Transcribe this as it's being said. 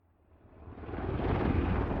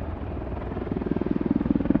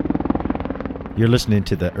You're listening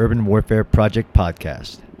to the Urban Warfare Project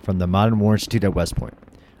podcast from the Modern War Institute at West Point.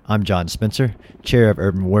 I'm John Spencer, Chair of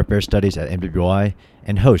Urban Warfare Studies at MWI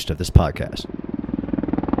and host of this podcast.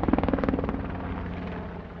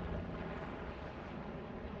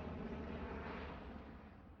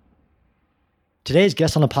 Today's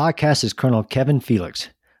guest on the podcast is Colonel Kevin Felix.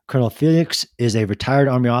 Colonel Felix is a retired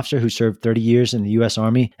Army officer who served 30 years in the U.S.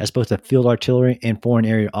 Army as both a field artillery and foreign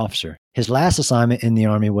area officer. His last assignment in the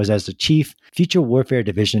Army was as the Chief Future Warfare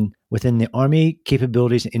Division within the Army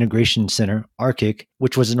Capabilities and Integration Center, ARCIC,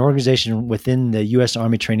 which was an organization within the U.S.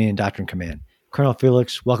 Army Training and Doctrine Command. Colonel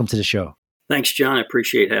Felix, welcome to the show. Thanks, John. I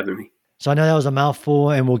appreciate having me. So I know that was a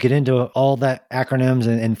mouthful, and we'll get into all that acronyms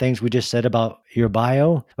and things we just said about your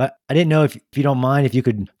bio. But I didn't know if you don't mind, if you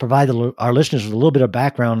could provide our listeners with a little bit of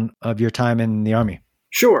background of your time in the Army.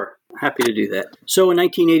 Sure. Happy to do that. So a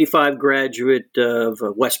 1985 graduate of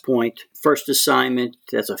West Point. First assignment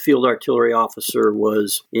as a field artillery officer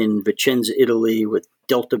was in Vicenza, Italy with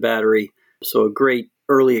Delta Battery. So a great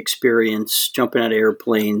early experience jumping out of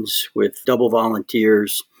airplanes with double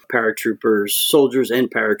volunteers, paratroopers, soldiers and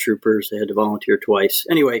paratroopers. They had to volunteer twice.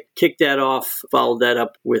 Anyway, kicked that off, followed that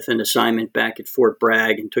up with an assignment back at Fort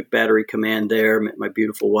Bragg and took battery command there, met my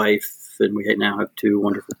beautiful wife, and we now have two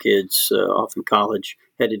wonderful kids off in college,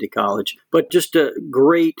 headed to college. But just a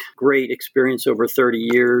great experience over 30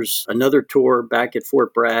 years. Another tour back at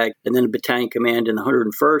Fort Bragg, and then a battalion command in the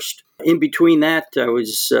 101st. In between that, I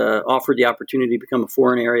was offered the opportunity to become a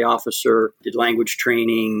foreign area officer, did language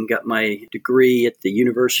training, got my degree at the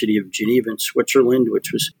University of Geneva in Switzerland,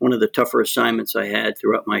 which was one of the tougher assignments I had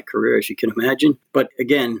throughout my career, as you can imagine. But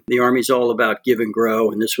again, the Army's all about give and grow,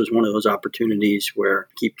 and this was one of those opportunities where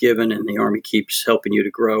keep giving and the Army keeps helping you to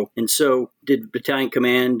grow. And so did battalion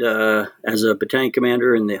command as a battalion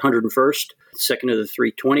commander in the 101st, 2nd of the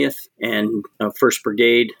 320th, and 1st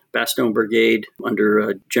Brigade, Bastogne Brigade,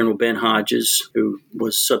 under General Ben Hodges, who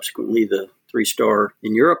was subsequently the 3-star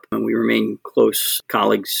in Europe. And we remain close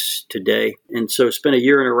colleagues today. And so spent a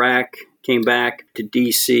year in Iraq, came back to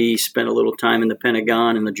D.C., spent a little time in the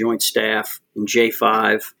Pentagon and the Joint Staff in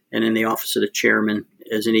J5, and in the Office of the Chairman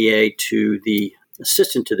as an EA to the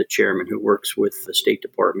assistant to the chairman who works with the State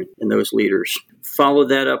Department and those leaders. Followed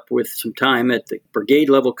that up with some time at the brigade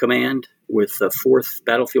level command with the 4th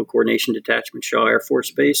Battlefield Coordination Detachment, Shaw Air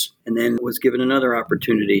Force Base, and then was given another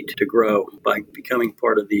opportunity to grow by becoming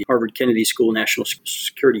part of the Harvard Kennedy School National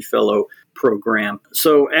Security Fellow program.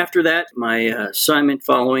 So after that, my assignment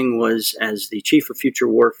following was as the Chief of Future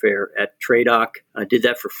Warfare at TRADOC. I did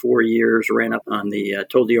that for 4 years, ran up on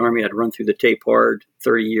told the Army I'd run through the tape hard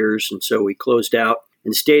 30 years, and so we closed out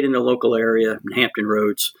and stayed in the local area in Hampton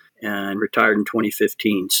Roads and retired in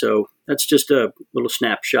 2015. So that's just a little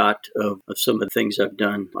snapshot of some of the things I've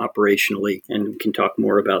done operationally, and we can talk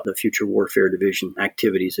more about the Future Warfare Division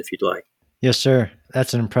activities if you'd like. Yes, sir.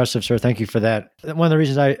 That's impressive, sir. Thank you for that. One of the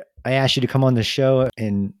reasons I asked you to come on the show,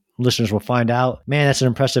 and listeners will find out, man, that's an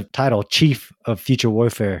impressive title, Chief of Future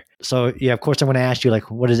Warfare. So, yeah, of course, I'm going to ask you,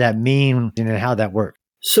 like, what does that mean and how that works?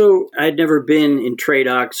 So I'd never been in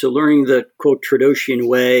TRADOC, so learning the, quote, Tradocian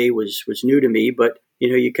way was new to me, but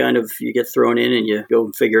you get thrown in and you go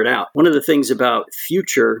and figure it out. One of the things about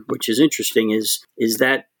future, which is interesting, is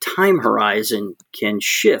that time horizon can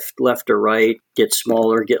shift left or right, get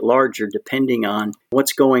smaller, get larger, depending on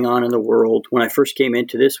what's going on in the world. When I first came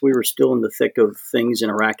into this, we were still in the thick of things in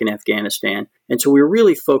Iraq and Afghanistan. And so we were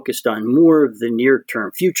really focused on more of the near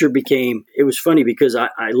term. Future it was funny because I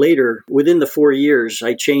later, within the 4 years,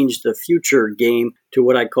 I changed the future game to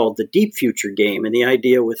what I called the deep future game. And the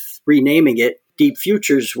idea with renaming it Deep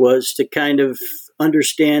Futures was to kind of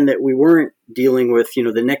understand that we weren't dealing with,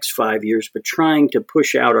 the next 5 years, but trying to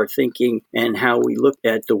push out our thinking and how we looked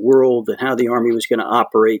at the world and how the Army was going to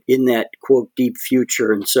operate in that, quote, deep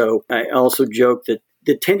future. And so I also joked that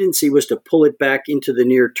the tendency was to pull it back into the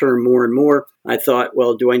near term more and more. I thought,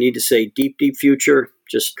 well, do I need to say deep future?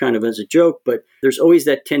 Just kind of as a joke, but there's always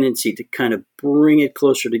that tendency to kind of bring it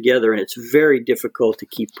closer together, and it's very difficult to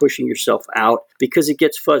keep pushing yourself out because it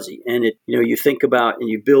gets fuzzy. And you think about and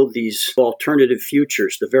you build these alternative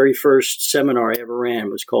futures. The very first seminar I ever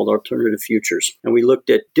ran was called Alternative Futures, and we looked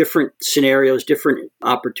at different scenarios, different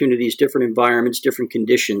opportunities, different environments, different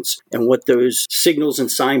conditions, and what those signals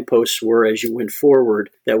and signposts were as you went forward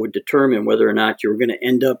that would determine whether or not you were going to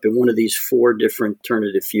end up in one of these 4 different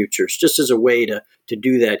alternative futures, just as a way to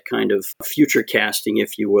do that kind of future casting,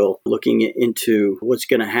 if you will, looking into what's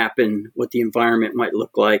going to happen, what the environment might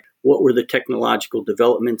look like, what were the technological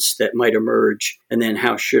developments that might emerge, and then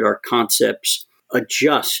how should our concepts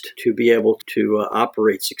adjust to be able to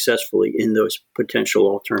operate successfully in those potential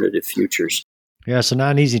alternative futures. Yeah, so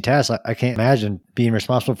not an easy task. I can't imagine being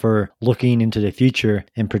responsible for looking into the future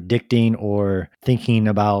and predicting or thinking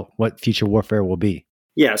about what future warfare will be.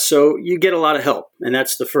 Yeah, so you get a lot of help. And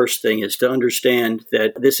that's the first thing, is to understand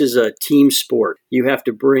that this is a team sport. You have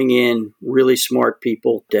to bring in really smart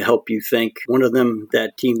people to help you think. One of them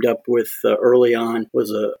that teamed up with early on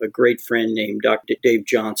was a great friend named Dr. Dave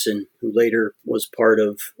Johnson, who later was part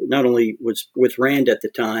of, not only was with RAND at the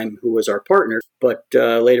time, who was our partner, but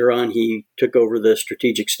later on he took over the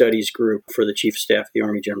strategic studies group for the Chief of Staff of the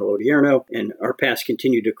Army, General Odierno, and our paths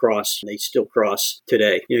continue to cross. And they still cross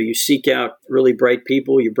today. You seek out really bright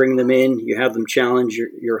people, you bring them in, you have them challenge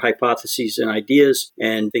your hypotheses and ideas,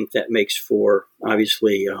 and I think that makes for,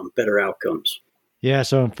 obviously, better outcomes. Yeah,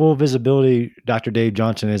 so in full visibility, Dr. Dave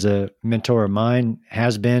Johnson is a mentor of mine,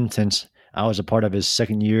 has been since I was a part of his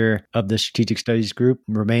second year of the Strategic Studies Group,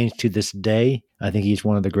 remains to this day. I think he's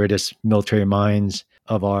one of the greatest military minds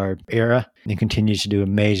of our era and continues to do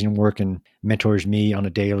amazing work and mentors me on a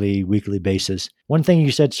daily, weekly basis. One thing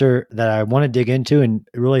you said, sir, that I want to dig into and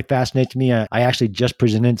it really fascinates me, I actually just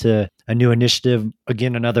presented to a new initiative,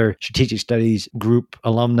 again, another Strategic Studies Group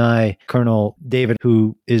alumni, Colonel David,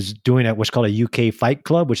 who is doing what's called a UK Fight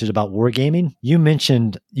Club, which is about wargaming. You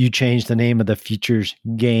mentioned you changed the name of the Futures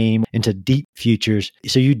game into Deep Futures.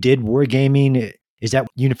 So you did wargaming. Is that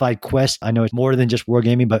Unified Quest? I know it's more than just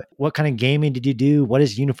wargaming, but what kind of gaming did you do? What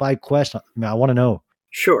is Unified Quest? I want to know.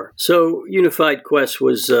 Sure. So Unified Quest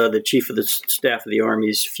was the Chief of the Staff of the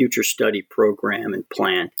Army's future study program and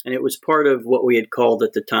plan. And it was part of what we had called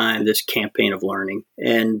at the time this campaign of learning.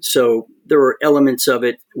 And so there were elements of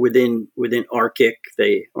it within ARCIC,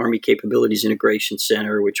 the Army Capabilities Integration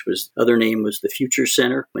Center, which was, other name was the Future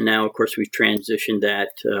Center. And now, of course, we've transitioned that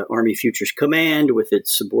Army Futures Command with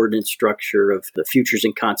its subordinate structure of the Futures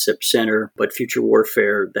and Concept Center. But Future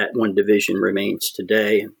Warfare, that one division remains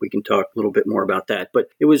today. And we can talk a little bit more about that. But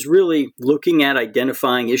it was really looking at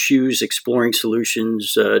identifying issues, exploring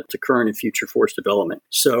solutions to current and future force development.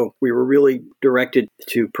 So we were really directed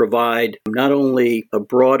to provide not only a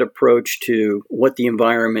broad approach to what the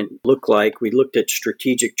environment looked like. We looked at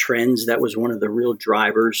strategic trends. That was one of the real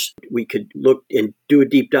drivers. We could look and do a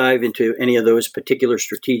deep dive into any of those particular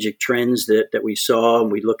strategic trends that we saw.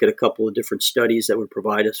 And we look at a couple of different studies that would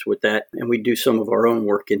provide us with that. And we do some of our own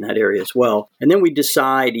work in that area as well. And then we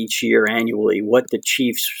decide each year annually what the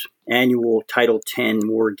Chief's annual Title 10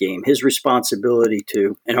 war game, his responsibility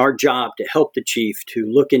to, and our job to help the Chief to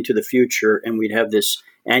look into the future. And we'd have this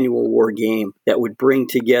annual war game that would bring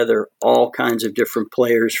together all kinds of different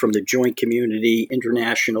players from the joint community,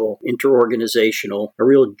 international, interorganizational, a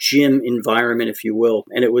real gym environment, if you will.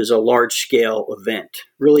 And it was a large-scale event,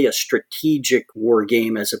 really a strategic war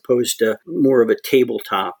game as opposed to more of a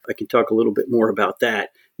tabletop. I can talk a little bit more about that.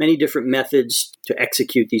 Many different methods to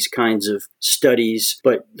execute these kinds of studies,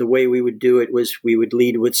 but the way we would do it was we would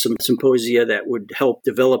lead with some symposia that would help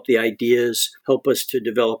develop the ideas, help us to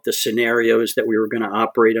develop the scenarios that we were going to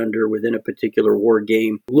operate under within a particular war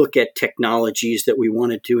game, look at technologies that we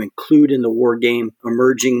wanted to include in the war game,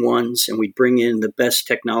 emerging ones, and we'd bring in the best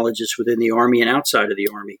technologists within the Army and outside of the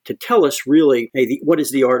Army to tell us really, hey, what is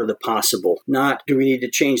the art of the possible? Not do we need to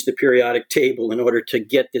change the periodic table in order to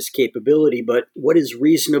get this capability, but what is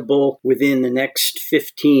reasonable within the next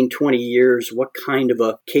 15, 20 years, what kind of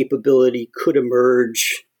a capability could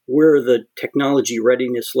emerge? Where are the technology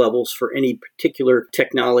readiness levels for any particular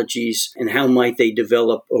technologies and how might they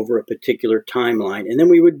develop over a particular timeline? And then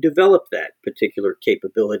we would develop that particular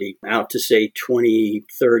capability out to say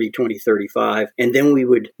 2030, 2035. And then we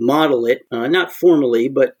would model it, not formally,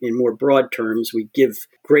 but in more broad terms. We'd give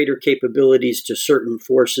greater capabilities to certain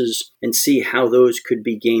forces and see how those could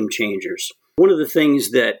be game changers. One of the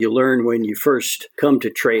things that you learn when you first come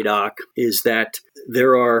to TRADOC is that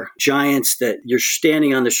there are giants that you're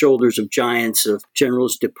standing on the shoulders of giants, of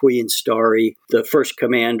Generals Dupuy and Starry, the first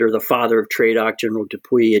commander, the father of TRADOC, General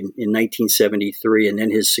Dupuy in 1973, and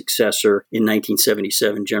then his successor in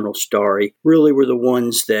 1977, General Starry, really were the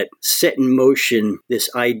ones that set in motion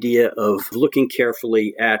this idea of looking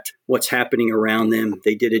carefully at what's happening around them.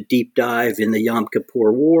 They did a deep dive in the Yom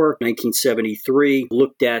Kippur War, 1973,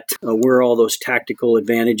 looked at where all those tactical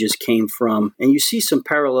advantages came from. And you see some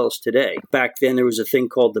parallels today. Back then, there was a thing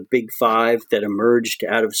called the Big Five that emerged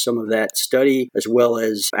out of some of that study, as well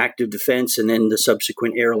as active defense and then the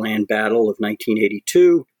subsequent air-land battle of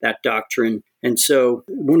 1982, that doctrine. And so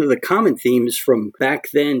one of the common themes from back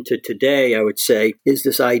then to today, I would say, is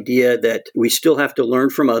this idea that we still have to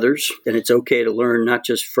learn from others, and it's okay to learn not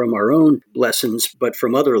just from our own lessons, but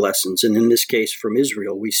from other lessons. And in this case, from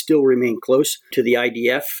Israel, we still remain close to the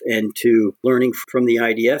IDF and to learning from the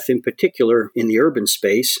IDF, in particular in the urban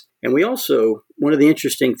space. And we also, one of the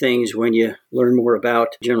interesting things when you learn more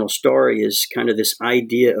about General Starry is kind of this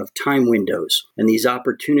idea of time windows and these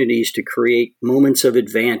opportunities to create moments of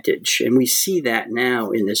advantage. And we see that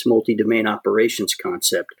now in this multi-domain operations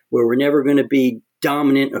concept, where we're never going to be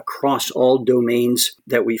dominant across all domains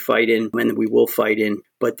that we fight in and that we will fight in,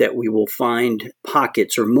 but that we will find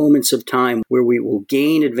pockets or moments of time where we will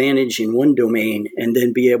gain advantage in one domain and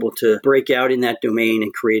then be able to break out in that domain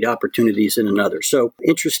and create opportunities in another. So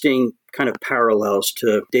interesting kind of parallels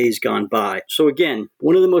to days gone by. So again,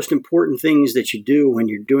 one of the most important things that you do when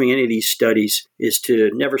you're doing any of these studies is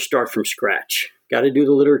to never start from scratch. Got to do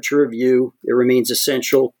the literature review. It remains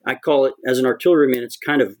essential. I call it, as an artilleryman, it's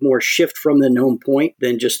kind of more shift from the known point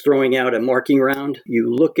than just throwing out a marking round.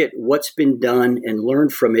 You look at what's been done and learn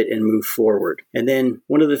from it and move forward. And then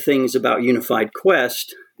one of the things about Unified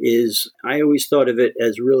Quest is I always thought of it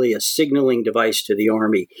as really a signaling device to the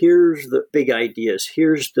Army. Here's the big ideas.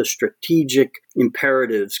 Here's the strategic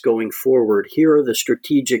imperatives going forward. Here are the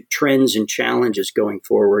strategic trends and challenges going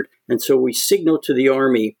forward. And so we signal to the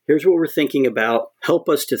Army, here's what we're thinking about. Help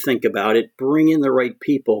us to think about it. Bring in the right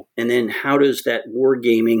people. And then how does that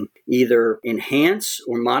wargaming either enhance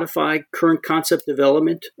or modify current concept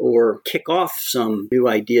development or kick off some new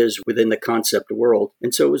ideas within the concept world?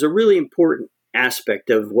 And so it was a really important aspect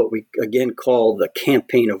of what we again call the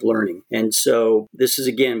campaign of learning. And so this is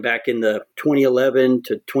again back in the 2011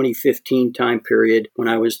 to 2015 time period when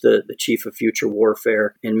I was the chief of future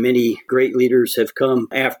warfare, and many great leaders have come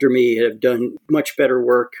after me, have done much better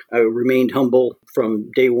work. I remained humble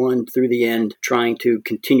from day one through the end, trying to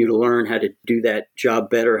continue to learn how to do that job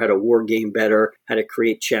better, how to war game better, how to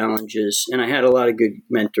create challenges. And I had a lot of good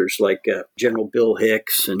mentors like General Bill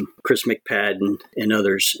Hicks and Chris McPadden and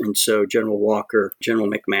others. And so General Walker, General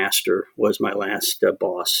McMaster was my last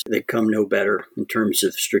boss. They come no better in terms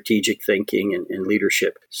of strategic thinking and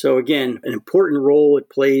leadership. So again, an important role it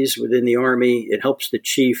plays within the Army. It helps the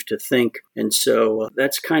chief to think. And so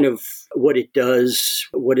that's kind of what it does,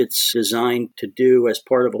 what it's designed to do as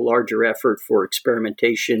part of a larger effort for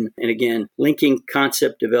experimentation. And again, linking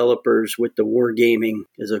concept developers with the wargaming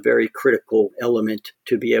is a very critical element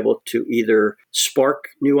to be able to either spark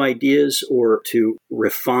new ideas or to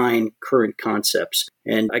refine current concepts.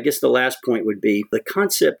 And I guess the last point would be the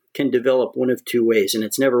concept can develop one of two ways, and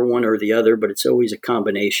it's never one or the other, but it's always a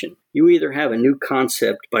combination. You either have a new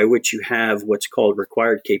concept by which you have what's called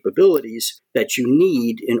required capabilities that you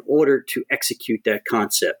need in order to execute that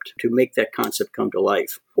concept, to make that concept come to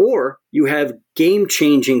life, or you have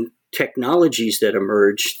game-changing technologies that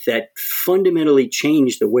emerge that fundamentally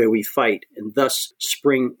change the way we fight and thus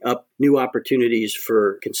spring up new opportunities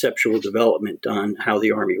for conceptual development on how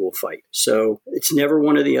the Army will fight. So it's never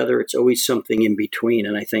one or the other. It's always something in between.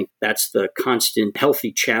 And I think that's the constant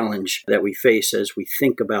healthy challenge that we face as we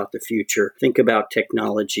think about the future, think about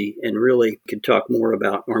technology, and really can talk more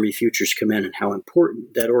about Army Futures Command and how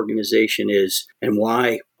important that organization is and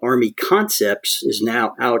why Army Concepts is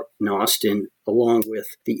now out in Austin along with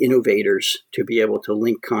the innovators to be able to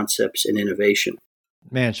link concepts and innovation.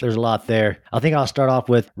 Man, there's a lot there. I think I'll start off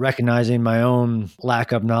with recognizing my own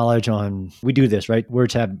lack of knowledge on, we do this, right?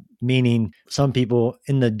 Words have meaning. Some people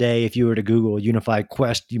in the day, if you were to Google Unified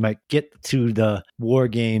Quest, you might get to the war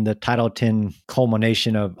game, the Title 10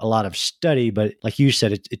 culmination of a lot of study. But like you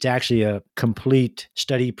said, it's actually a complete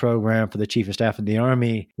study program for the Chief of Staff of the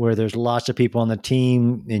Army, where there's lots of people on the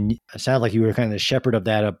team. And it sounds like you were kind of the shepherd of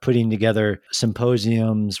that, of putting together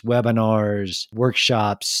symposiums, webinars,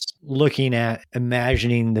 workshops, looking at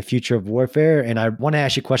imagining the future of warfare. And I want to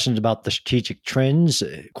ask you questions about the strategic trends.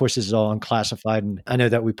 Of course, this is all unclassified. And I know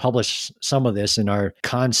that we publish some of this in our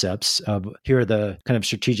concepts of here are the kind of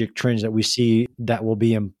strategic trends that we see that will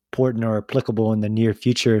be important or applicable in the near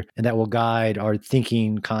future and that will guide our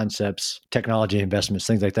thinking, concepts, technology investments,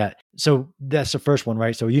 things like that. So that's the first one,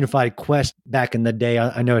 right? So Unified Quest back in the day,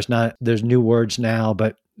 I know it's not, there's new words now,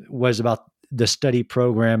 but was about the study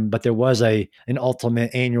program, but there was an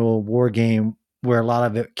ultimate annual war game where a lot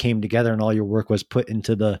of it came together and all your work was put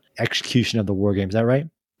into the execution of the war game. Is that right?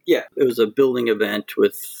 Yeah, it was a building event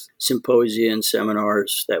with symposia and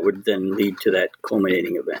seminars that would then lead to that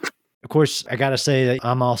culminating event. Of course, I got to say that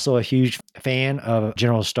I'm also a huge fan of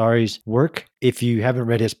General Starry's work. If you haven't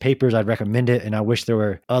read his papers, I'd recommend it. And I wish there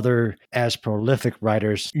were other as prolific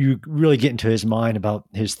writers. You really get into his mind about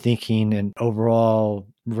his thinking and overall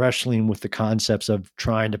wrestling with the concepts of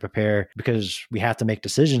trying to prepare, because we have to make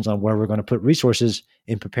decisions on where we're going to put resources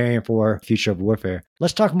in preparing for future of warfare.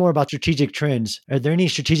 Let's talk more about strategic trends. Are there any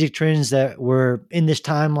strategic trends that were in this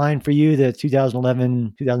timeline for you, the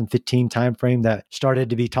 2011, 2015 timeframe that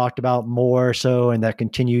started to be talked about more so and that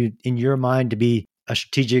continued in your mind to be a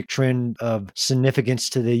strategic trend of significance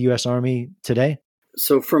to the U.S. Army today?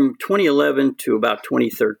 So from 2011 to about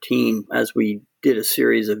 2013, as we did a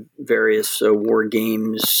series of various war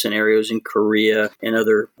games, scenarios in Korea and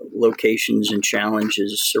other locations and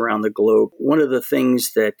challenges around the globe. One of the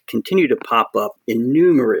things that continued to pop up in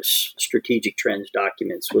numerous strategic trends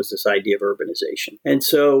documents was this idea of urbanization. And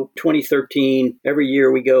so 2013, every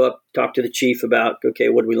year we go up, talk to the chief about, okay,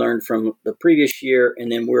 what did we learn from the previous year,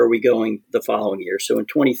 and then where are we going the following year? So in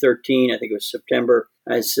 2013, I think it was September,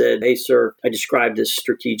 I said, hey, sir, I described this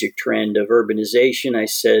strategic trend of urbanization. I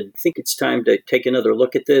said, I think it's time to take another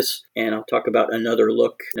look at this, and I'll talk about another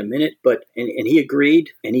look in a minute. And he agreed,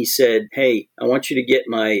 and he said, hey, I want you to get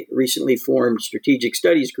my recently formed strategic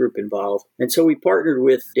studies group involved. And so we partnered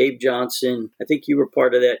with Dave Johnson. I think you were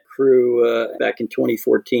part of that crew back in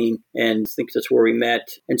 2014, and I think that's where we met.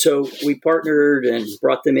 And so we partnered and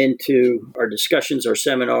brought them into our discussions, our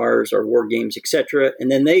seminars, our war games, etc. And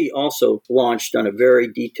then they also launched on a very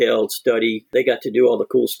detailed study. They got to do all the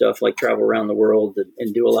cool stuff like travel around the world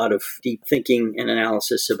and do a lot of deep thinking and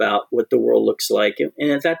analysis about what the world looks like.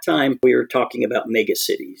 And at that time, we were talking about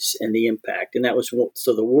megacities and the impact. And that was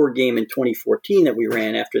so the war game in 2014 that we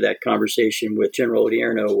ran after that conversation with General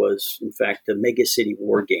Odierno was, in fact, the megacity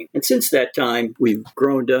war game. And since that time, we've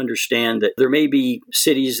grown to understand that there may be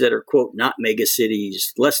cities that are, quote, not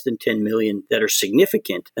megacities, less than 10 million, that are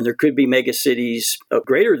significant. And there could be megacities of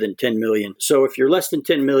greater than 10 million. So if you're less than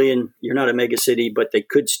 10 million, you're not a megacity, but they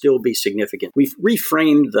could still be significant. We've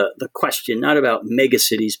reframed the question, not about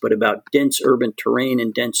megacities, but about dense urban terrain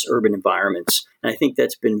and dense urban environments. And I think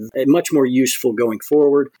that's been much more useful going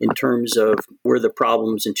forward in terms of where the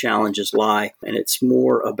problems and challenges lie. And it's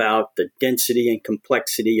more about the density and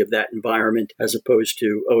complexity of that environment as opposed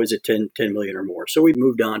to, is it 10 million or more? So we've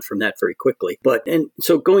moved on from that very quickly. And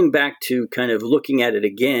so going back to kind of looking at it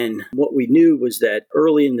again, what we knew was that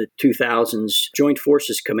early in the 2000s, Joint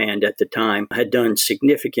Forces Command at the time had done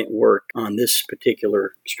significant work on this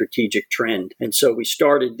particular strategic trend. And so we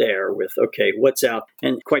started there with, okay, what's out?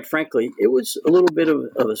 And quite frankly, it was a little bit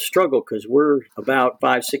of a struggle because we're about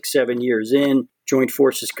 5, 6, 7 years in. Joint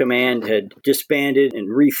Forces Command had disbanded and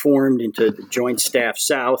reformed into the Joint Staff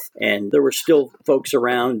South, and there were still folks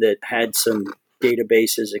around that had some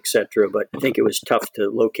databases, etc. But I think it was tough to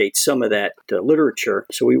locate some of that literature.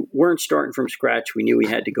 So we weren't starting from scratch. We knew we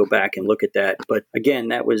had to go back and look at that. But again,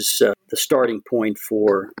 that was the starting point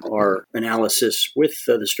for our analysis with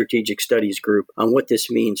the Strategic Studies Group on what this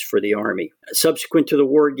means for the Army. Subsequent to the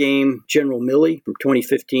war game, General Milley from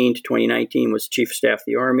 2015 to 2019 was Chief of Staff of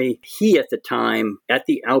the Army. He, at the time, at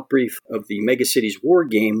the outbrief of the Megacities war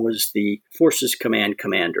game, was the Forces Command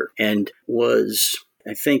commander and was,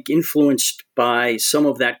 I think, influenced by some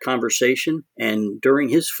of that conversation. And during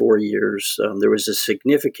his 4 years, there was a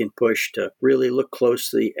significant push to really look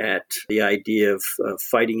closely at the idea of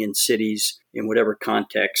fighting in cities in whatever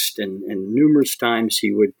context. And numerous times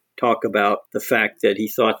he would talk about the fact that he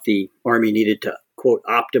thought the Army needed to, quote,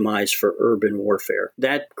 optimize for urban warfare.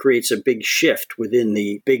 That creates a big shift within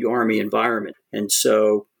the big Army environment. And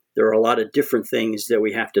so there are a lot of different things that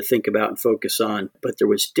we have to think about and focus on, but there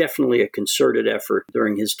was definitely a concerted effort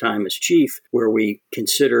during his time as chief where we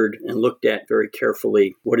considered and looked at very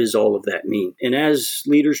carefully what does all of that mean. And as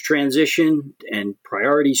leaders transition and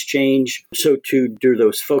priorities change, so too do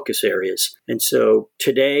those focus areas. And so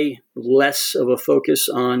today, less of a focus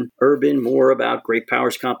on urban, more about great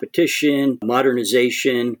powers competition,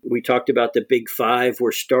 modernization. We talked about the Big Five.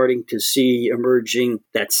 We're starting to see emerging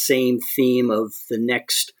that same theme of the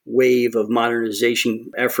next wave of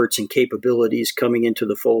modernization efforts and capabilities coming into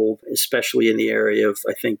the fold, especially in the area of,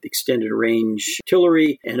 I think, extended range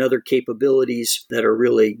artillery and other capabilities that are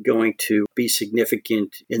really going to be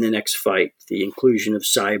significant in the next fight. The inclusion of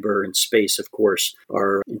cyber and space, of course,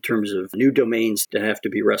 are in terms of new domains that have to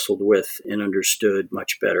be wrestled with and understood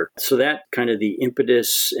much better. So that kind of the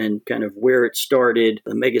impetus and kind of where it started,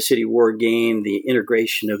 the Megacity War Game, the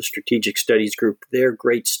integration of Strategic Studies Group, their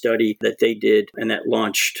great study that they did, and that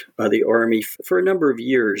launched the Army for a number of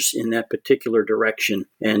years in that particular direction.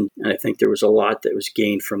 And I think there was a lot that was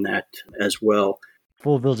gained from that as well.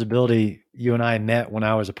 Full visibility, you and I met when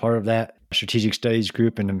I was a part of that Strategic Studies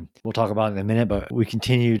Group, and we'll talk about it in a minute, but we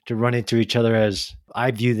continue to run into each other as I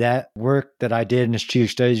view that work that I did in the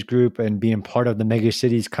Strategic Studies Group and being part of the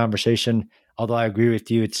megacities conversation. Although I agree with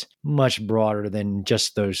you, it's much broader than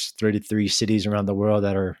just those 33 cities around the world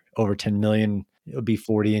that are over 10 million. It'll be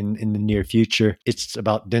 40 in the near future. It's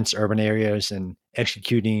about dense urban areas and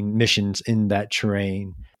executing missions in that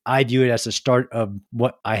terrain. I view it as the start of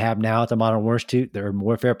what I have now at the Modern War Institute, the Urban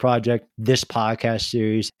Warfare Project, this podcast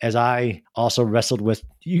series. As I also wrestled with,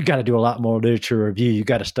 you got to do a lot more literature review. You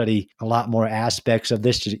got to study a lot more aspects of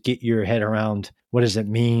this to get your head around what does it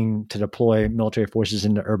mean to deploy military forces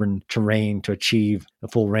into urban terrain to achieve a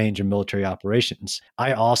full range of military operations.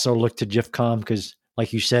 I also looked to JIFCOM because,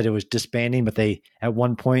 like you said, it was disbanding, but they at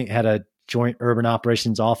one point had a Joint Urban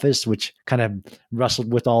Operations Office, which kind of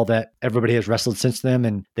wrestled with all that everybody has wrestled since then.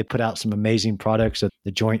 And they put out some amazing products of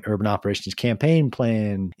the Joint Urban Operations Campaign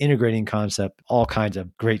Plan, integrating concept, all kinds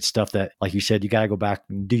of great stuff that, like you said, you got to go back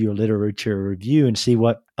and do your literature review and see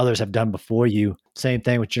what others have done before you. Same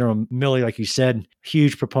thing with General Milley, like you said,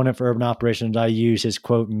 huge proponent for urban operations. I use his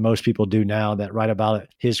quote, and most people do now that write about it,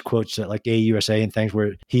 his quotes at like AUSA and things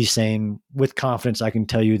where he's saying, with confidence, I can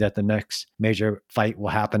tell you that the next major fight will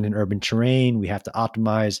happen in urban terrain. We have to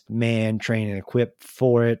optimize, man, train, and equip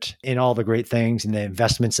for it, and all the great things and the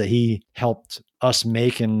investments that he helped us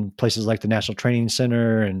make in places like the National Training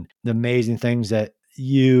Center and the amazing things that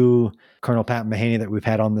you, Colonel Pat Mahaney, that we've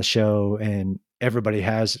had on the show, and everybody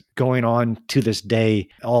has going on to this day,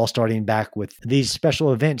 all starting back with these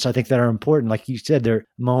special events, I think, that are important. Like you said, they're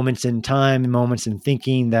moments in time, moments in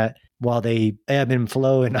thinking that while they ebb and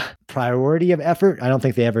flow in priority of effort, I don't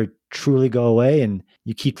think they ever truly go away. And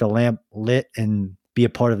you keep the lamp lit and be a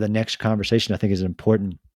part of the next conversation, I think, is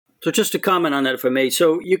important. So just to comment on that, if I may,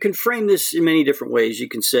 so you can frame this in many different ways. You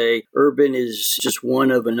can say urban is just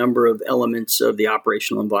one of a number of elements of the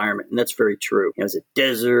operational environment, and that's very true. Is it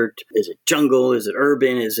desert? Is it jungle? Is it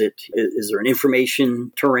urban? Is there an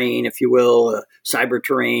information terrain, if you will, cyber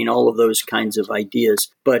terrain, all of those kinds of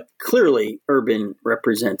ideas. But clearly, urban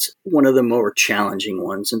represents one of the more challenging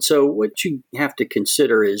ones. And so what you have to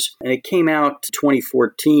consider is, and it came out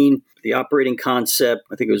 2014, the operating concept,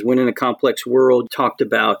 I think it was Winning a Complex World, talked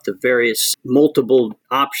about the various multiple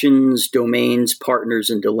options, domains, partners,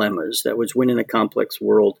 and dilemmas. That was Winning a Complex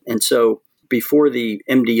World. And so before the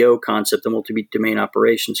MDO concept, the multi-domain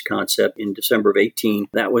operations concept in December of 18,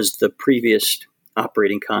 that was the previous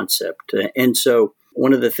operating concept. And so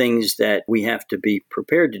one of the things that we have to be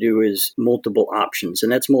prepared to do is multiple options,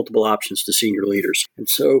 and that's multiple options to senior leaders. And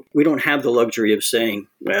so we don't have the luxury of saying,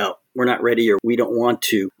 well, we're not ready or we don't want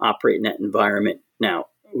to operate in that environment. Now,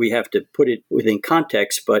 we have to put it within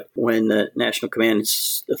context, but when the National Command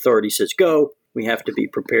Authority says go, we have to be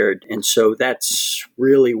prepared. And so that's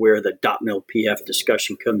really where the .mil PF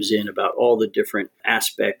discussion comes in about all the different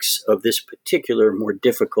aspects of this particular more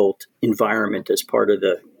difficult environment as part of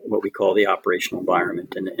what we call the operational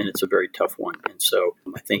environment. And it's a very tough one. And so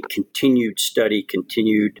I think continued study,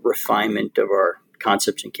 continued refinement of our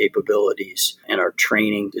concepts and capabilities and our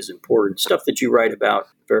training is important. Stuff that you write about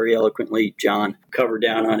very eloquently, John, covered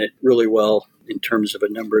down on it really well in terms of a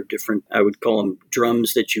number of different, I would call them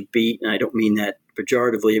drums that you beat. And I don't mean that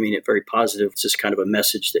pejoratively. I mean it very positive. It's just kind of a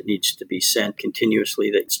message that needs to be sent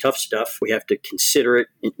continuously that it's tough stuff. We have to consider it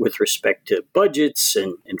with respect to budgets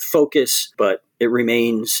and focus, but it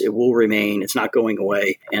will remain, it's not going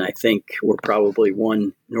away. And I think we're probably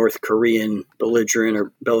one North Korean belligerent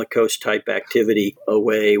or bellicose type activity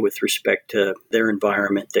away with respect to their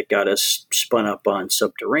environment that got us spun up on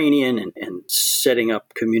subterranean and setting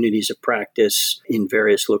up communities of practice in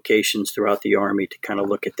various locations throughout the Army to kind of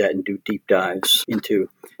look at that and do deep dives into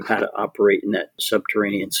how to operate in that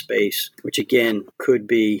subterranean space, which again could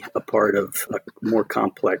be a part of a more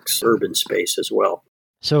complex urban space as well.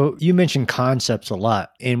 So you mentioned concepts a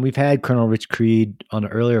lot, and we've had Colonel Rich Creed on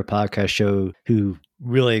an earlier podcast show who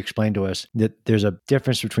really explained to us that there's a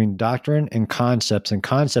difference between doctrine and concepts. And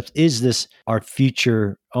concepts is this our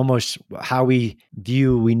future, almost how we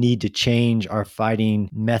view we need to change our fighting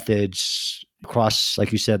methods across,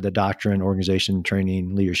 like you said, the doctrine, organization,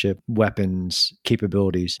 training, leadership, weapons,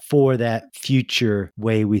 capabilities for that future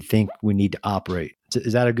way we think we need to operate.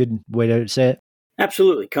 Is that a good way to say it?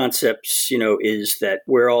 Absolutely. Concepts, is that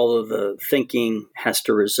where all of the thinking has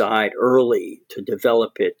to reside early to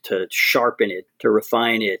develop it, to sharpen it, to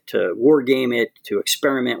refine it, to war game it, to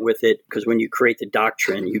experiment with it. Because when you create the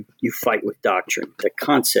doctrine, you fight with doctrine. The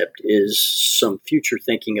concept is some future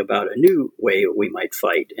thinking about a new way we might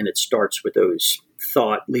fight. And it starts with those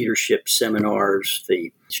thought leadership seminars,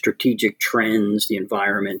 the strategic trends, the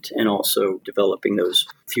environment, and also developing those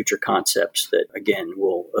future concepts that, again,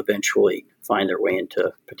 will eventually find their way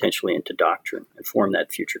potentially into doctrine and form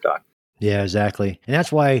that future doctrine. Yeah, exactly. And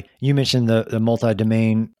that's why you mentioned the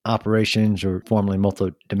multi-domain operations, or formerly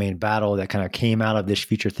multi-domain battle, that kind of came out of this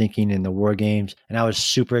future thinking in the war games. And I was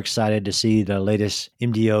super excited to see the latest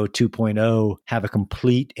MDO 2.0 have a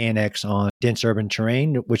complete annex on dense urban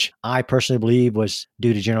terrain, which I personally believe was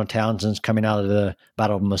due to General Townsend's coming out of the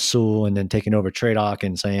Battle of Mosul and then taking over Tradoc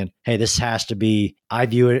and saying, hey, this has to be, I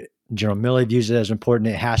view it, General Milley views it as important.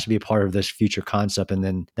 It has to be a part of this future concept. And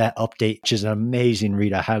then that update, which is an amazing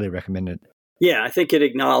read. I highly recommend it. Yeah, I think it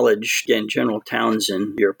acknowledged, again, General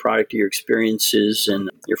Townsend, your product of your experiences and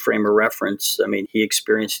your frame of reference. I mean, he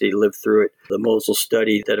experienced it, he lived through it, the Mosul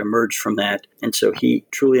study that emerged from that. And so he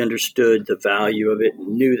truly understood the value of it and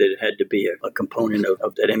knew that it had to be a component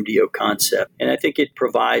of that MDO concept. And I think it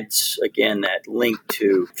provides, again, that link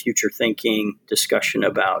to future thinking, discussion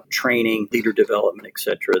about training, leader development, et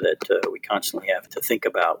cetera, that we constantly have to think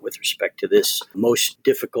about with respect to this most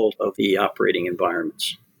difficult of the operating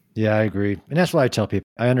environments. Yeah, I agree. And that's why I tell people,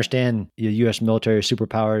 I understand the U.S. military is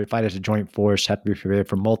superpowered, fight as a joint force, have to be prepared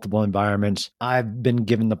for multiple environments. I've been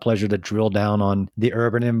given the pleasure to drill down on the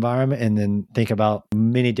urban environment and then think about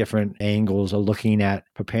many different angles of looking at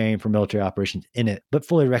preparing for military operations in it, but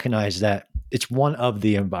fully recognize that it's one of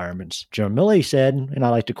the environments. General Milley said, and I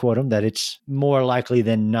like to quote him, that it's more likely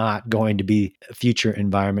than not going to be a future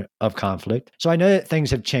environment of conflict. So I know that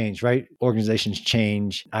things have changed, right? Organizations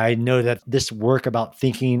change. I know that this work about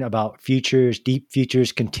thinking about futures, deep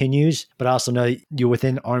futures, continues, but I also know you're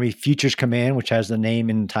within Army Futures Command, which has the name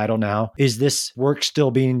and title now. Is this work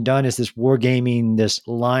still being done? Is this wargaming, this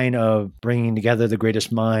line of bringing together the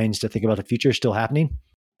greatest minds to think about the future still happening?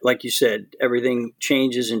 Like you said, everything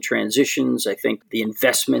changes and transitions. I think the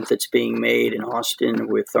investment that's being made in Austin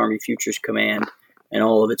with Army Futures Command and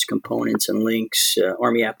all of its components and links,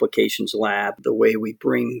 Army Applications Lab, the way we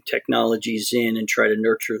bring technologies in and try to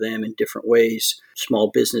nurture them in different ways, small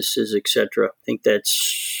businesses, et cetera. I think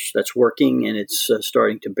that's working and it's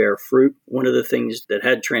starting to bear fruit. One of the things that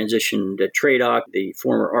had transitioned at TRADOC, the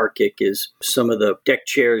former ARCIC, is some of the deck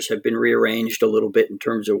chairs have been rearranged a little bit in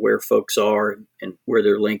terms of where folks are and where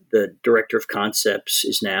they're linked. The Director of Concepts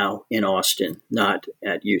is now in Austin, not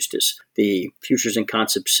at Eustis. The Futures and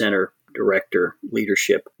Concepts Center Director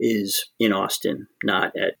leadership is in Austin,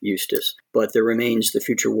 not at Eustis. But there remains the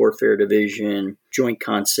Future Warfare Division, Joint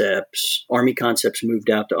Concepts, Army Concepts moved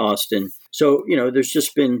out to Austin. So, there's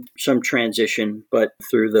just been some transition, but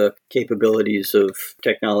through the capabilities of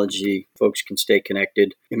technology, folks can stay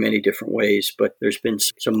connected in many different ways. But there's been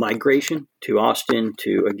some migration to Austin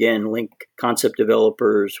to, again, link concept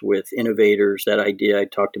developers with innovators. That idea I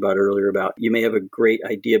talked about earlier about you may have a great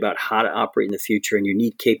idea about how to operate in the future and you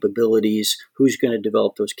need capabilities. Who's going to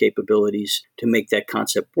develop those capabilities to make that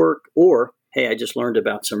concept work? Or hey, I just learned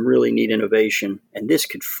about some really neat innovation, and this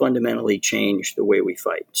could fundamentally change the way we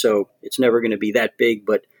fight. So it's never going to be that big,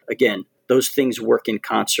 but again, those things work in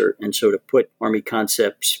concert. And so to put Army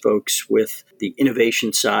Concepts folks with the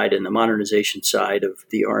innovation side and the modernization side of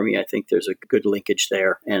the Army, I think there's a good linkage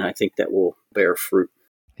there, and I think that will bear fruit.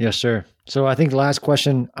 Yes, sir. So I think the last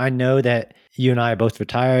question, I know that you and I are both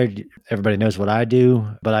retired. Everybody knows what I do,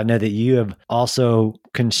 but I know that you have also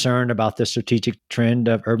concerned about the strategic trend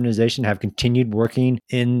of urbanization, have continued working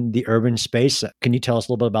in the urban space. Can you tell us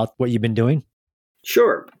a little bit about what you've been doing?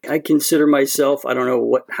 Sure. I consider myself, I don't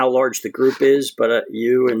know how large the group is, but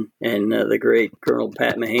you and the great Colonel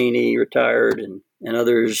Pat Mahaney, retired, and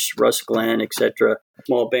others, Russ Glenn, etc.,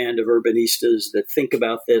 small band of urbanistas that think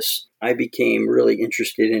about this. I became really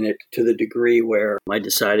interested in it to the degree where I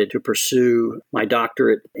decided to pursue my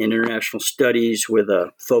doctorate in international studies with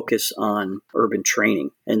a focus on urban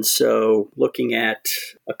training. And so looking at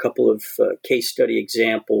a couple of case study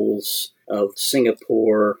examples of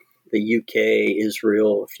Singapore, the UK,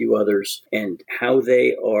 Israel, a few others, and how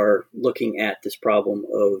they are looking at this problem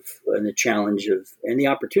of and the challenge of and the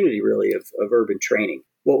opportunity really of urban training.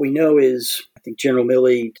 What we know is, I think General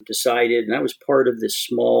Milley decided, and I was part of this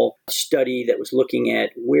small study that was looking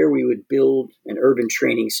at where we would build an urban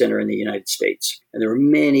training center in the United States. And there were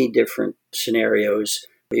many different scenarios.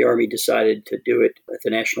 The Army decided to do it at the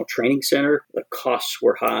National Training Center. The costs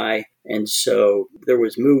were high, and so there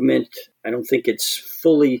was movement. I don't think it's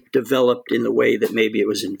fully developed in the way that maybe it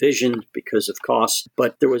was envisioned because of costs,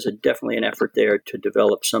 but there was definitely an effort there to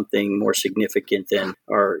develop something more significant than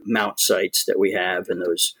our mount sites that we have in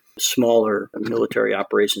those smaller military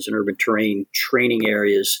operations and urban terrain training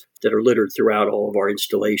areas that are littered throughout all of our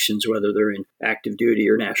installations, whether they're in active duty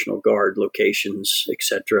or National Guard locations,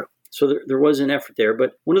 etc. So there was an effort there.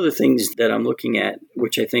 But one of the things that I'm looking at,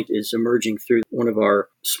 which I think is emerging through one of our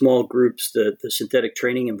small groups, the Synthetic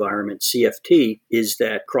Training Environment, CFT, is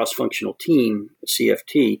that cross-functional team,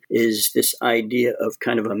 CFT, is this idea of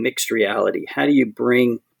kind of a mixed reality. How do you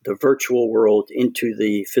bring the virtual world into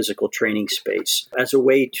the physical training space as a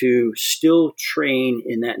way to still train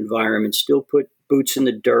in that environment, still put boots in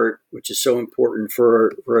the dirt, which is so important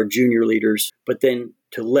for our junior leaders, but then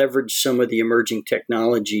to leverage some of the emerging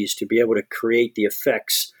technologies to be able to create the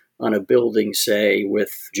effects on a building, say,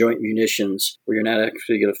 with joint munitions, where you're not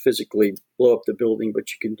actually going to physically blow up the building,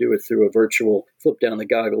 but you can do it through a virtual flip down the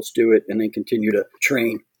goggles, do it, and then continue to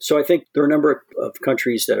train. So I think there are a number of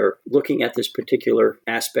countries that are looking at this particular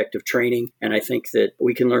aspect of training, and I think that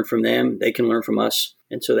we can learn from them, they can learn from us.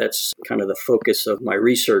 And so that's kind of the focus of my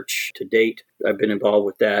research to date. I've been involved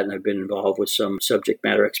with that, and I've been involved with some subject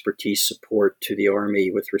matter expertise support to the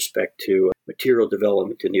Army with respect to material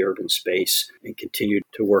development in the urban space, and continue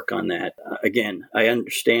to work on that. Again, I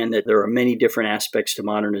understand that there are many different aspects to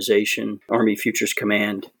modernization. Army Futures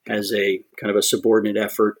Command has a kind of a subordinate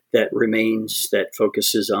effort that remains, that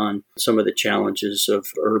focuses on some of the challenges of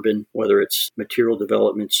urban, whether it's material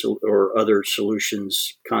development or other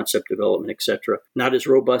solutions, concept development, etc. Not as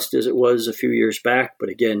robust as it was a few years back, but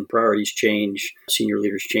again, priorities change, senior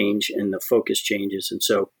leaders change, and the focus changes. And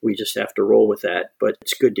so we just have to roll with that. But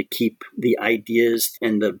it's good to keep the ideas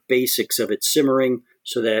and the basics of it simmering,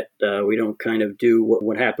 so that we don't kind of do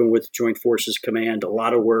what happened with Joint Forces Command, a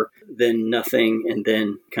lot of work, then nothing, and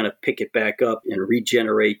then kind of pick it back up and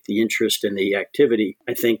regenerate the interest in the activity.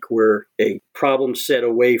 I think we're a problem set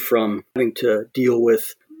away from having to deal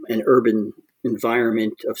with an urban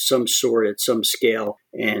environment of some sort at some scale,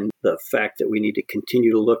 and the fact that we need to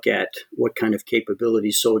continue to look at what kind of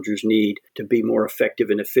capabilities soldiers need to be more effective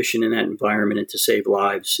and efficient in that environment and to save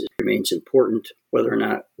lives remains important. Whether or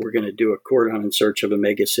not we're going to do a cordon in search of a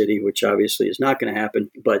mega city, which obviously is not going to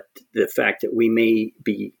happen, but the fact that we may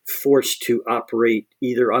be forced to operate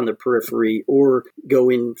either on the periphery or go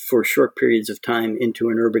in for short periods of time into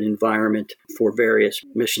an urban environment for various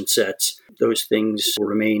mission sets, those things will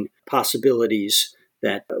remain possibilities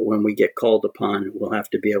that when we get called upon, we'll have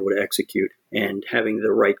to be able to execute. And having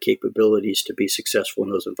the right capabilities to be successful in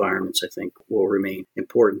those environments, I think, will remain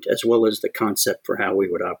important, as well as the concept for how we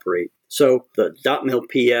would operate. So the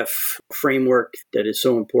 .mil-PF framework that is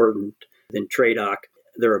so important in TRADOC,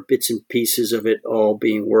 there are bits and pieces of it all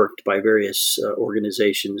being worked by various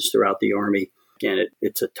organizations throughout the Army. Again,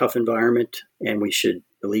 it's a tough environment, and we should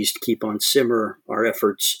at least keep on simmer our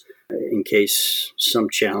efforts in case some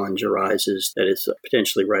challenge arises that is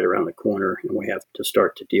potentially right around the corner and we have to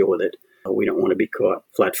start to deal with it. We don't want to be caught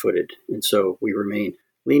flat-footed. And so we remain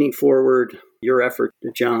leaning forward. Your effort,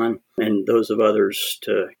 John, and those of others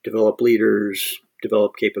to develop leaders,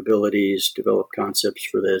 develop capabilities, develop concepts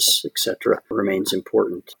for this, etc., remains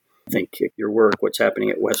important. I think your work, what's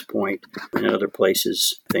happening at West Point and other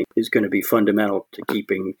places, I think is going to be fundamental to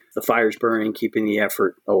keeping the fires burning, keeping the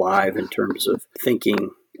effort alive in terms of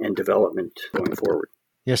thinking and development going forward.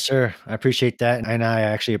 Yes, sir. I appreciate that. And I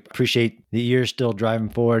actually appreciate that you're still driving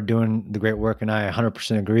forward, doing the great work. And I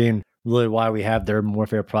 100% agree. And really why we have the Urban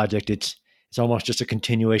Warfare Project, it's almost just a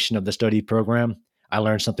continuation of the study program. I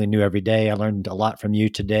learned something new every day. I learned a lot from you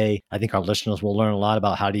today. I think our listeners will learn a lot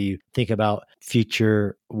about how do you think about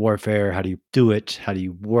future warfare? How do you do it? How do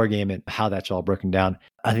you war game it? How that's all broken down.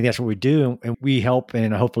 I think that's what we do. And we help,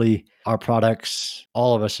 and hopefully our products,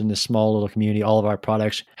 all of us in this small little community, all of our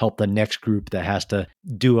products help the next group that has to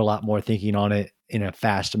do a lot more thinking on it in a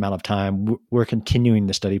fast amount of time. We're continuing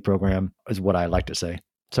the study program is what I like to say.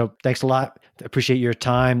 So thanks a lot. Appreciate your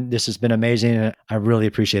time. This has been amazing. And I really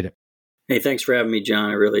appreciate it. Hey, thanks for having me, John.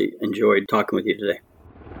 I really enjoyed talking with you today.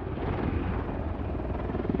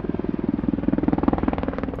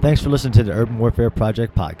 Thanks for listening to the Urban Warfare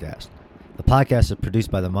Project podcast. The podcast is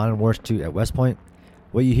produced by the Modern War Institute at West Point.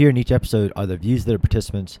 What you hear in each episode are the views of the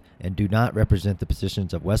participants and do not represent the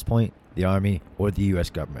positions of West Point, the Army, or the U.S.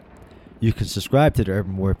 government. You can subscribe to the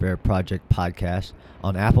Urban Warfare Project podcast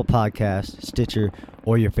on Apple Podcasts, Stitcher,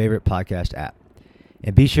 or your favorite podcast app.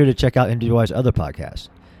 And be sure to check out MWI's other podcasts,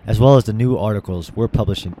 as well as the new articles we're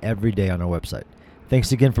publishing every day on our website.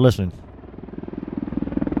 Thanks again for listening.